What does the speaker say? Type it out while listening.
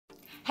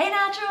Hey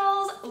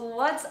Naturals,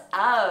 what's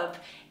up?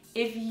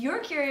 If you're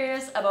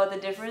curious about the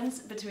difference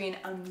between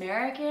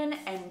American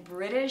and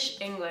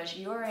British English,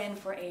 you're in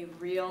for a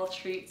real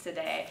treat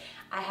today.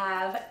 I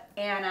have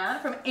Anna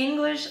from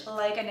English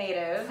Like a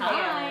Native. Hi.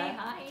 Hey, Anna.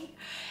 Hi.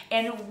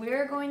 And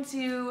we're going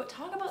to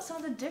talk about some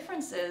of the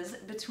differences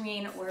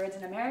between words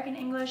in American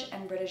English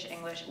and British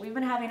English. We've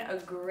been having a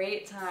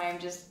great time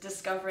just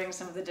discovering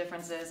some of the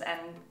differences and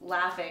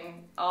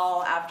laughing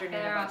all afternoon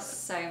There about are this.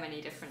 so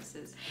many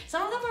differences.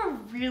 Some of them are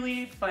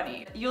really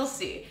funny. You'll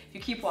see if you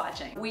keep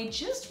watching. We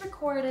just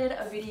recorded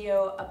a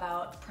video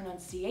about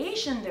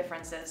pronunciation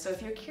differences. So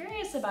if you're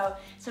curious about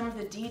some of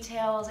the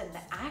details and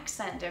the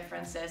accent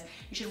differences,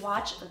 you should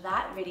watch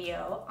that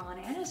video on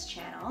Anna's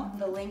channel.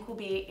 The link will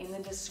be in the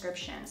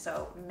description.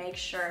 So make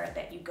sure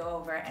that you go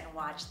over and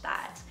watch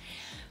that.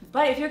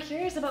 But if you're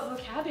curious about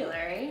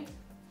vocabulary,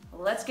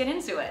 let's get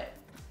into it.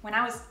 When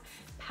I was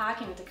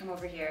packing to come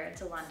over here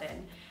to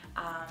London,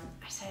 I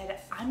said,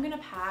 I'm gonna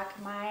pack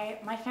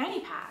my fanny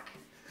pack.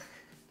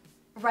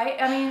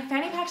 Right? I mean,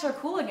 fanny packs are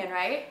cool again,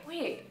 right?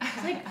 Wait,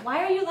 it's like,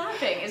 why are you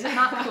laughing? Is it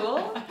not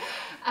cool?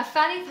 A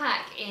fanny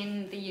pack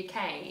in the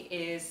UK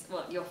is,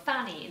 well, your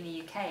fanny in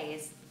the UK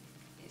is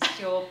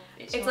your...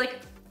 It's like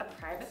a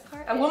private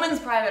part? A woman's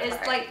private part.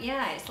 It's like,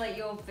 yeah, it's like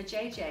your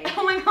vajayjay.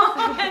 Oh my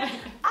god!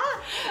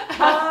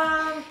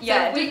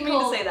 Yeah, So didn't mean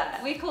to say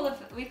that. We call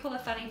a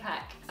fanny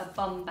pack a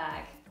bum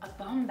bag. A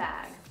bum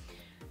bag.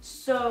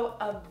 So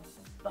a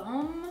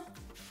bum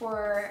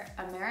for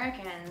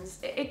Americans,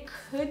 it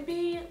could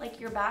be like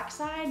your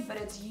backside, but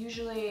it's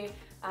usually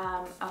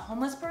a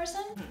homeless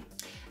person.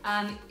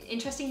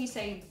 Interesting you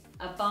say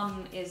a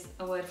bum is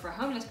a word for a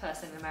homeless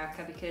person in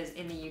America, because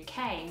in the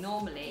UK,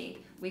 normally,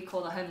 we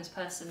call a homeless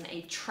person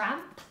a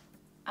tramp.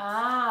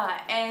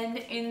 Ah, and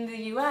in the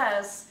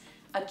US,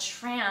 a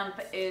tramp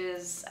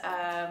is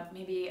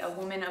maybe a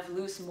woman of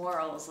loose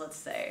morals, let's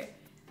say.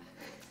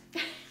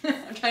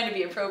 I'm trying to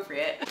be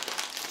appropriate.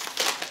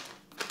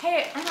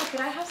 Hey, Anna,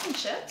 could I have some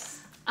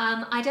chips?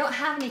 I don't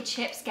have any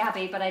chips,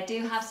 Gabby, but I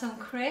do have some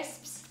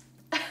crisps.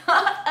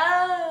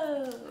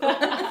 Oh!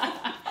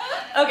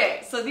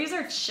 Okay, so these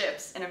are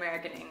chips in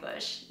American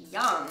English.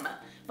 Yum.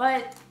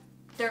 But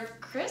they're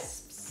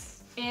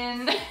crisps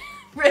in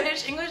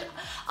British English.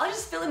 I'll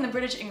just fill in the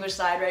British English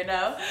side right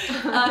now.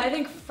 I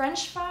think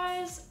French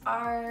fries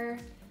are...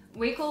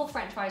 We call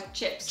French fries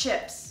chips.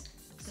 Chips.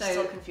 So,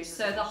 Still confuses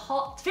me. the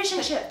hot... Fish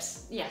and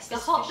chips. Yes, the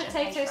It's hot fish and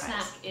potato French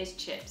fries. snack is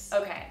chips.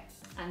 Okay.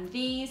 And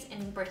these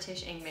in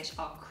British English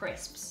are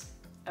crisps.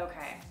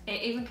 Okay.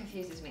 It even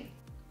confuses me.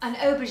 An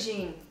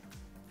aubergine.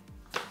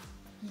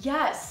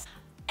 Yes.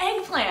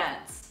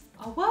 Eggplants.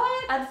 A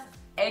what? An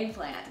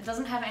eggplant. It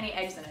doesn't have any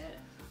eggs in it.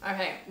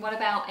 Okay, what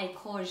about a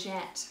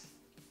courgette?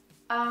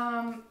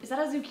 Is that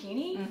a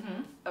zucchini?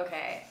 Mm-hmm.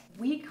 Okay.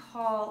 We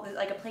call,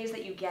 like a place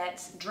that you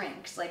get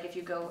drinks, like if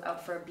you go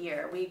out for a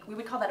beer, we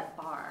would call that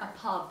a bar. A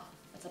pub.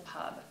 That's a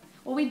pub.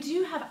 Well, we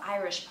do have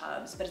Irish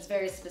pubs, but it's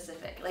very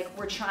specific. Like,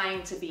 we're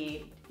trying to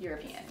be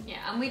European. Yeah,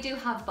 and we do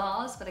have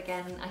bars, but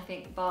again, I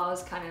think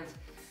bars kind of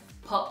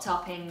popped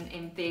up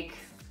in big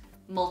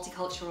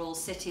multicultural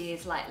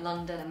cities like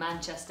London and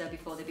Manchester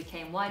before they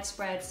became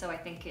widespread. So I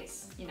think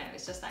it's, you know,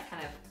 it's just that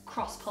kind of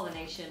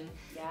cross-pollination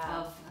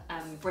of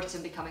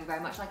Britain becoming very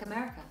much like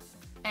America.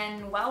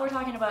 And while we're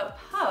talking about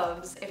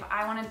pubs, if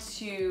I wanted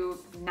to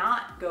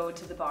not go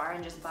to the bar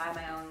and just buy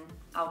my own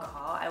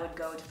alcohol, I would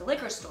go to the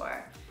liquor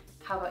store.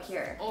 How about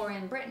here? Or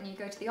in Britain, you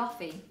go to the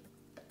offie.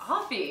 The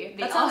offie?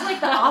 That sounds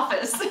like The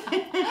Office.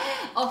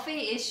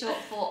 Offie is short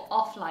for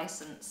off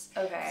license.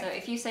 Okay. So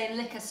if you say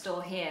liquor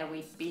store here,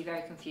 we'd be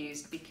very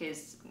confused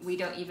because we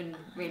don't even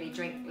really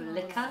drink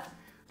liquor.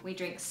 We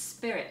drink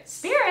spirits.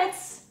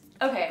 Spirits?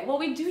 Okay, well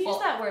we do use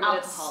that word, but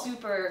alcohol. it's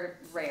super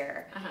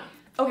rare.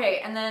 Uh-huh. Okay,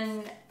 and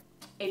then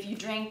if you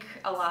drink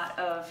a lot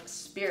of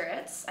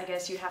spirits, I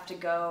guess you'd have to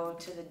go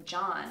to the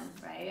John,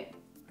 right?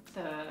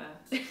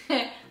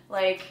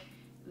 Like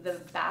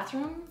the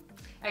bathroom?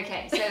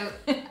 Okay, so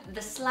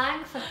the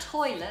slang for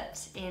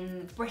toilet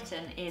in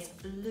Britain is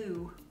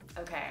loo.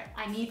 Okay.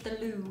 I need the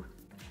loo.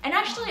 And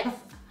actually,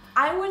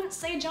 I wouldn't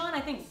say John. I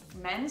think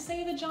men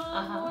say the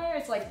John more.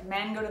 It's like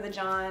men go to the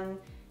John,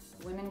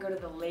 women go to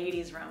the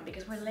ladies' room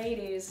because we're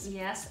ladies.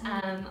 Yes,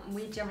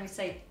 we generally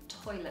say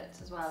toilet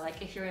as well.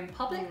 Like if you're in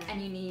public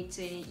and you need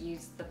to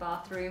use the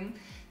bathroom,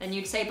 then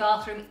you'd say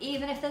bathroom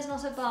even if there's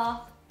not a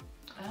bath.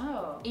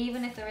 Oh.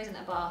 Even if there isn't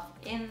a bath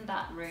in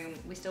that room,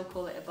 we still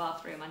call it a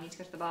bathroom. I need to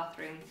go to the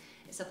bathroom.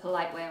 It's a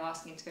polite way of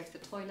asking you to go to the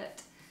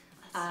toilet.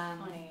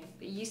 That's funny.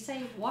 But you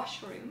say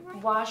washroom,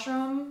 right?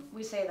 Washroom,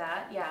 we say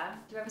that, yeah.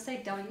 Do you ever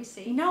say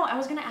WC? No, I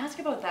was gonna ask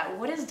about that.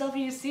 What is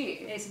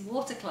WC? It's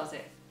water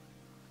closet.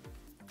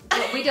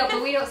 But we don't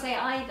say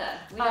either.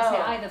 We don't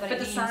say either, but it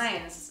the means,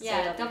 signs say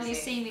yeah,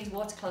 WC means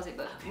water closet,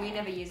 but we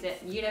never use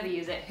it. You never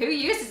use it. Who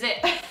uses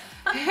it?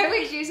 Who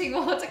is using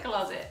water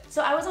closet?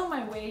 So I was on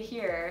my way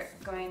here,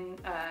 going,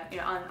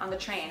 on the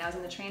train. I was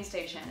in the train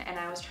station, and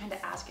I was trying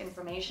to ask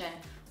information.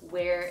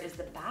 Where is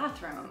the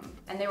bathroom?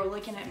 And they were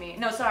looking at me.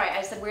 No, sorry.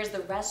 I said, where's the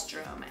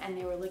restroom? And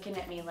they were looking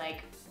at me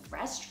like,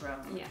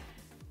 restroom? Yeah.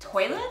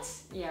 Toilet?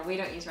 Yeah, we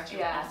don't use restaurant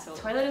Yeah, at all.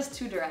 toilet is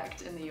too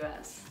direct in the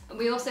US.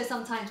 We also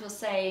sometimes will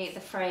say the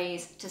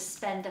phrase to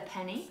spend a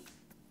penny.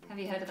 Have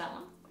you heard of that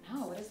one?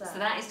 No, what is that? So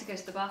that is to go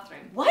to the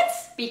bathroom. What?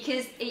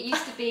 Because it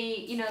used to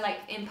be, you know, like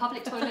in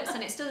public toilets,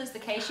 and it still is the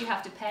case, you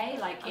have to pay,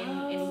 like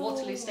in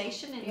Waterloo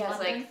Station in Yeah, it's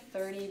London. like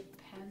 30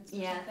 pence or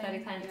Yeah, something. 30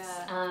 pence,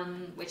 Yeah.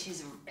 which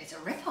is it's a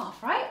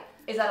rip-off, right?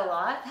 Is that a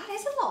lot? That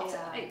is a lot.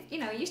 Yeah. You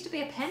know, it used to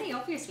be a penny,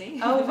 obviously.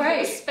 Oh,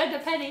 right. Spend a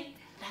penny.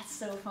 That's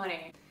so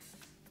funny.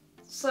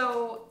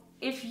 So,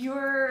 if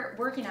you're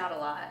working out a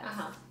lot,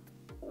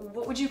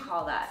 what would you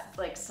call that?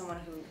 Like someone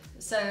who...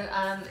 So,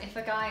 if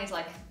a guy is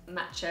like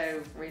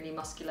macho, really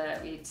muscular,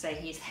 we'd say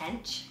he's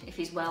hench. If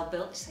he's well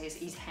built, say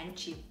he's hench,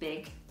 he's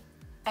big.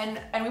 And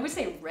we would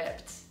say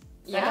ripped.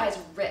 Yeah. That guy's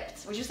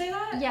ripped. Would you say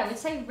that? Yeah, we'd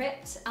say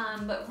ripped,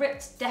 but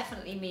ripped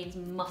definitely means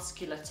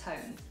muscular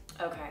tone.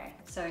 Okay.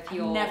 So if I've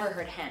you're... never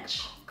heard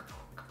hench.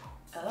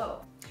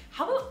 Oh.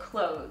 How about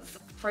clothes?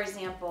 For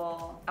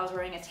example, I was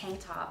wearing a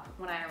tank top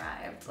when I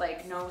arrived,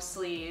 like no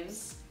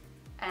sleeves,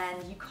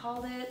 and you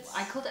called it...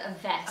 I called it a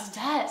vest. A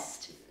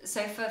vest.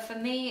 So for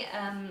me,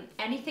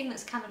 anything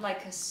that's kind of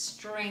like a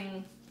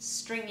stringy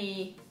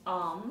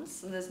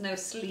arms, and there's no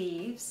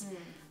sleeves,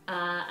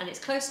 and it's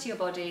close to your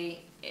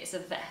body, it's a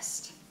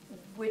vest.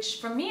 Which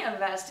for me, a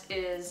vest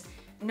is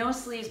no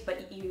sleeves,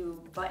 but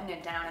you button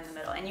it down in the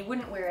middle, and you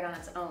wouldn't wear it on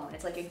its own.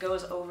 It's like it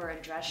goes over a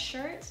dress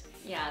shirt.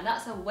 Yeah,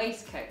 that's a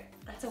waistcoat.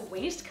 That's a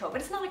waistcoat, but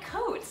it's not a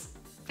coat.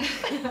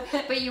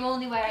 But you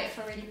only wear it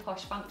for really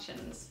posh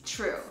functions.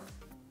 True.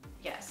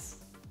 Yes.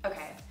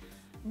 Okay.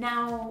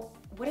 Now,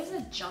 what is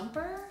a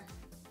jumper?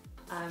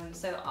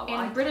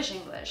 In British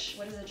English,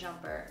 what is a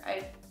jumper?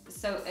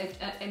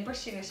 In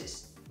British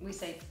English, we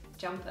say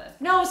jumper.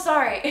 No,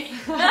 sorry.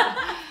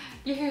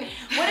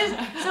 What is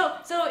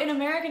so in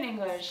American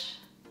English?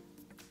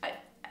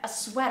 A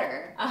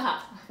sweater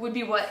would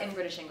be what in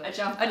British English? A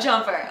jumper. A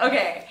jumper.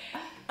 Okay.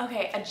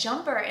 Okay, a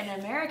jumper in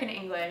American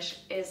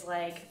English is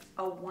like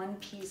a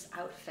one-piece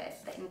outfit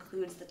that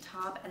includes the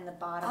top and the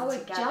bottom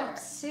together. A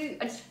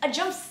jumpsuit. A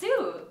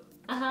jumpsuit.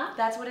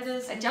 That's what it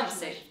is. A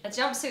jumpsuit. A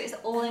jumpsuit is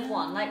all in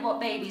one, like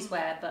what babies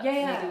wear, but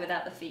maybe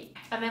without the feet.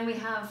 And then we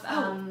have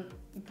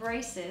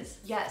braces.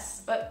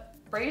 Yes, but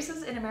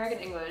braces in American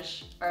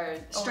English are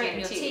straighten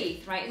your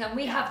teeth, right? And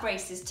we have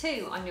braces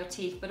too on your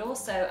teeth, but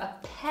also a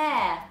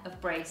pair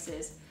of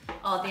braces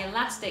are the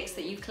elastics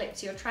that you clip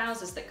to your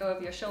trousers that go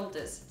over your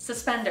shoulders.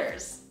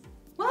 Suspenders.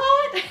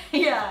 What?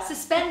 Yeah.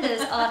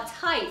 Suspenders are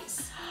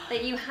tights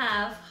that you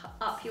have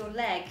up your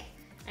leg,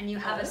 and you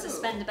have a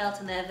suspender belt,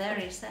 and they're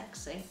very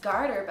sexy.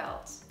 Garter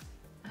belts.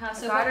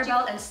 So garter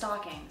belt and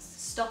stockings.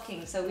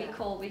 Stockings. So we can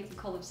call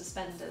them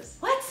suspenders.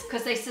 What?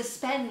 Because they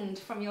suspend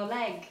from your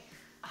leg.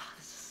 Oh,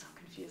 this is so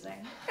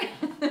confusing.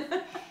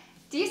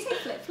 Do you say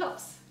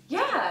flip-flops?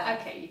 Yeah.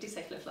 Okay, you do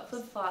say flip-flops.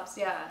 Flip-flops,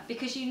 yeah.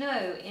 Because you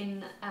know,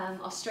 in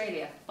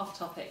Australia, off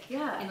topic.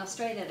 Yeah. In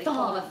Australia, they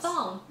call them a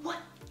thong. What?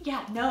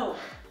 Yeah, no.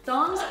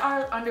 Thongs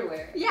are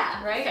underwear.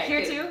 Yeah. Right? Okay,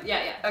 Here good. too?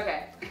 Yeah.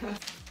 Okay.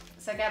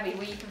 So Gabby,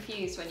 were you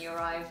confused when you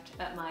arrived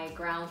at my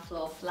ground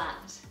floor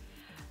flat?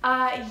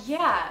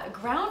 Yeah.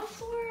 Ground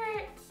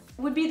floor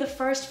would be the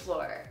first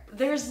floor.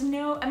 There's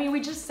no, I mean, we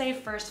just say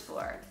first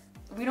floor.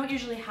 We don't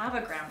usually have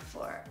a ground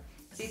floor.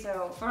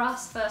 So for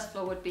us, first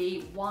floor would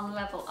be one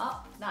level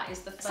up. That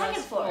is the first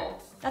second floor.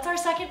 That's our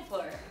second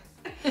floor.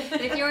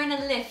 If you're in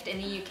a lift in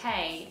the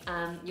UK,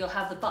 you'll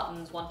have the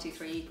buttons 1, 2,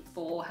 3,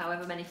 4,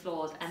 however many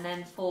floors, and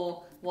then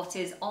for what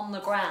is on the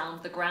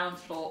ground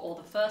floor or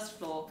the first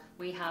floor,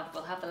 we'll have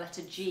the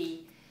letter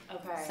G.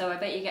 Okay. So I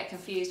bet you get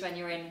confused when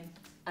you're in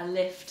a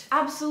lift.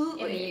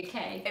 Absolutely. In the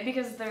UK.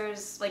 Because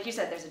there's, like you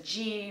said, there's a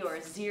G or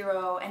a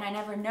 0, and I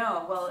never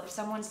know. Well, if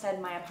someone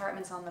said my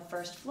apartment's on the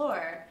first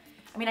floor,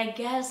 I mean, I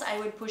guess I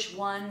would push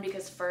 1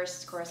 because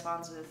first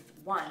corresponds with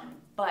 1,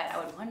 but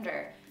I would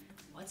wonder,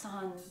 what's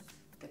on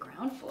the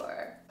ground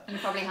floor? You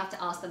probably have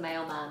to ask the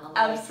mailman on the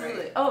way through.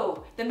 Absolutely.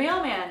 Oh, the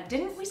mailman.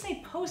 Didn't we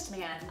say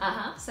postman?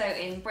 So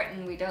in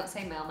Britain, we don't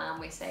say mailman,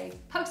 we say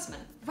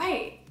postman.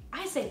 Right.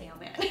 I say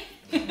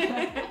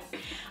mailman.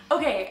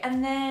 Okay,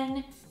 and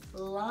then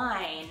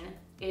line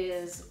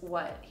is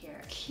what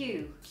here?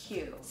 Queue.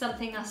 Queue.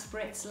 Something us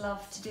Brits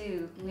love to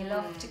do. We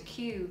love to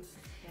queue.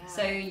 Yeah.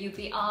 So you'd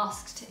be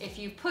asked, if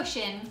you push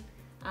in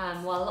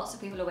while lots of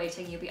people are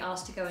waiting, you'll be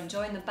asked to go and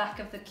join the back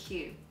of the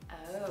queue.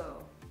 Oh.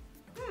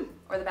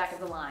 Or the back of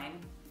the line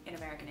in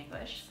American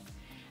English.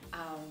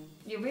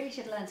 You really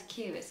should learn to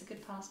queue, it's a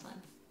good pastime.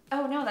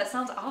 Oh no, that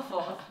sounds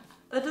awful.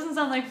 That doesn't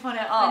sound like fun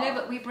at all. I know,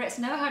 but we Brits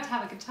know how to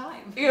have a good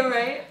time. You're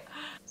right.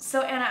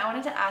 So Anna, I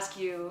wanted to ask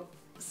you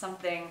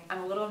something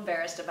I'm a little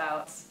embarrassed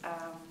about.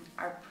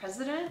 Our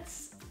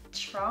president,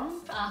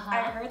 Trump,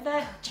 I heard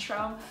that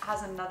Trump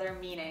has another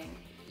meaning.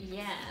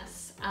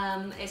 Yes.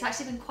 It's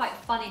actually been quite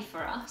funny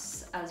for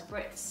us as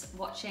Brits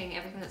watching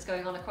everything that's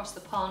going on across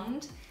the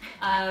pond.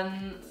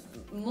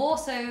 More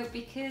so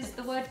because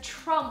the word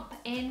Trump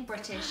in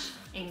British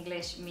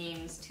English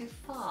means to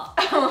fart.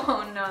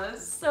 Oh no,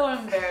 that's so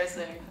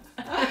embarrassing.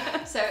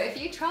 So if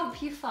you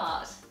trump, you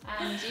fart,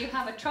 and you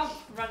have a Trump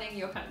running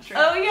your country.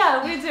 Oh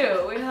yeah, we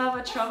do. We have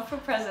a Trump for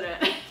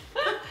president.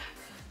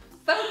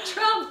 Vote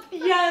Trump!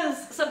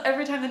 Yes! So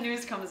every time the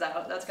news comes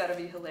out, that's gotta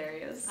be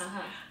hilarious.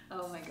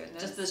 Oh my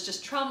goodness. There's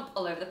just Trump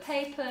all over the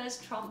papers,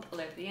 Trump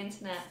all over the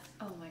internet.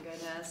 Oh my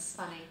goodness.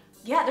 Funny.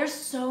 Yeah, there's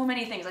so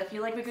many things. I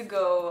feel like we could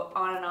go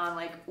on and on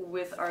like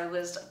with our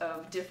list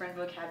of different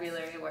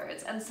vocabulary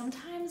words. And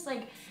sometimes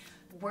like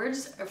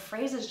words or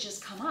phrases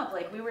just come up.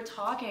 Like we were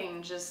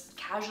talking just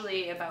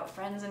casually about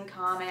friends in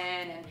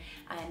common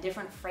and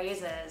different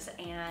phrases.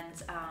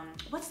 And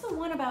what's the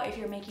one about if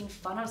you're making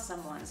fun of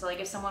someone? So like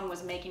if someone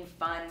was making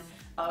fun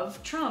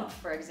of Trump,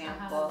 for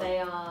example. They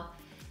are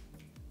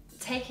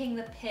taking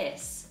the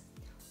piss.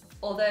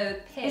 Although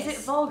piss... Is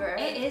it vulgar?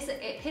 It is.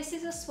 Piss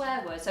is a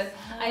swear word. So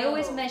I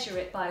always measure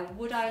it by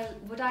would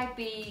I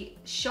be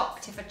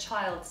shocked if a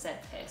child said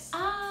piss?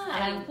 And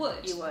I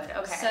would. You would,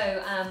 okay.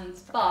 So,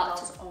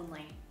 adults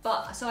only.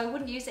 So I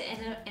wouldn't use it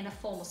in a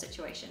formal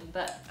situation.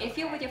 But if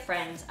you're with your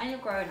friends and you're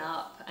grown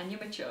up and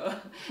you're mature,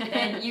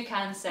 then you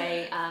can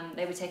say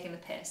they were taking the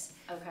piss.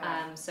 Okay.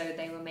 So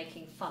they were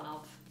making fun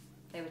of.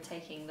 They were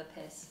taking the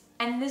piss.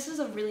 And this is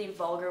a really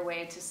vulgar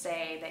way to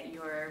say that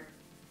you're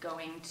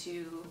going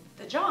to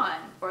the John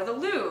or the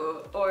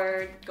loo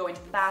or going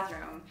to the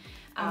bathroom.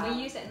 And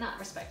we use it in that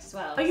respect as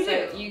well. Oh, you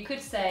do? You could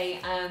say,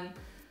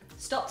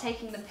 stop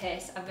taking the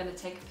piss, I'm going to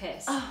take a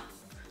piss. Oh.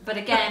 But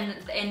again,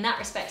 in that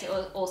respect, it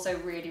was also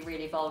really,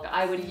 really vulgar.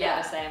 I would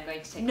never say I'm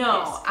going to take a piss.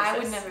 No, I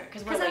would never,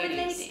 because we're ladies.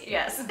 I'm a lady.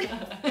 Yes.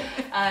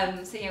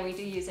 So yeah, we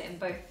do use it in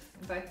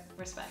both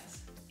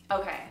respects.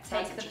 Okay,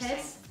 Take the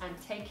piss and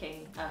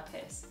taking a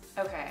piss.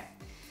 Okay.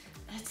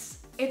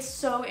 It's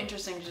so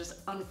interesting just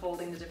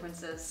unfolding the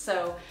differences.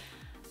 So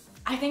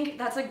I think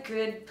that's a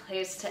good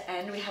place to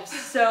end. We have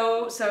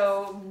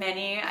so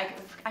many. I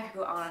could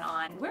go on and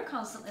on. We're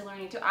constantly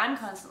learning too. I'm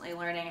constantly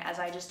learning as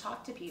I just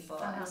talk to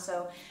people. And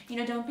so, you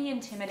know, don't be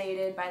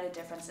intimidated by the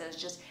differences.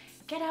 Just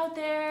get out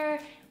there,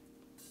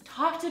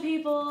 talk to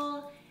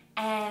people,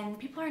 and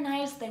people are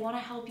nice. They want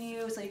to help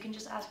you. So you can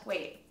just ask,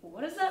 wait,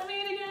 what does that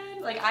mean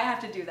again? Like I have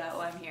to do that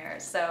while I'm here.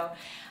 So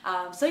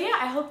yeah,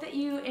 I hope that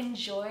you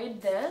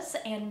enjoyed this,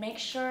 and make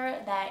sure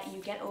that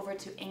you get over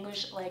to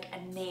English Like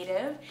a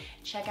Native.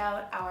 Check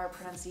out our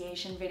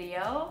pronunciation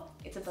video.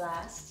 It's a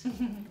blast.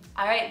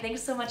 All right,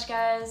 thanks so much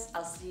guys.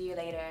 I'll see you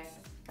later.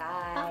 Bye.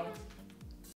 Bye.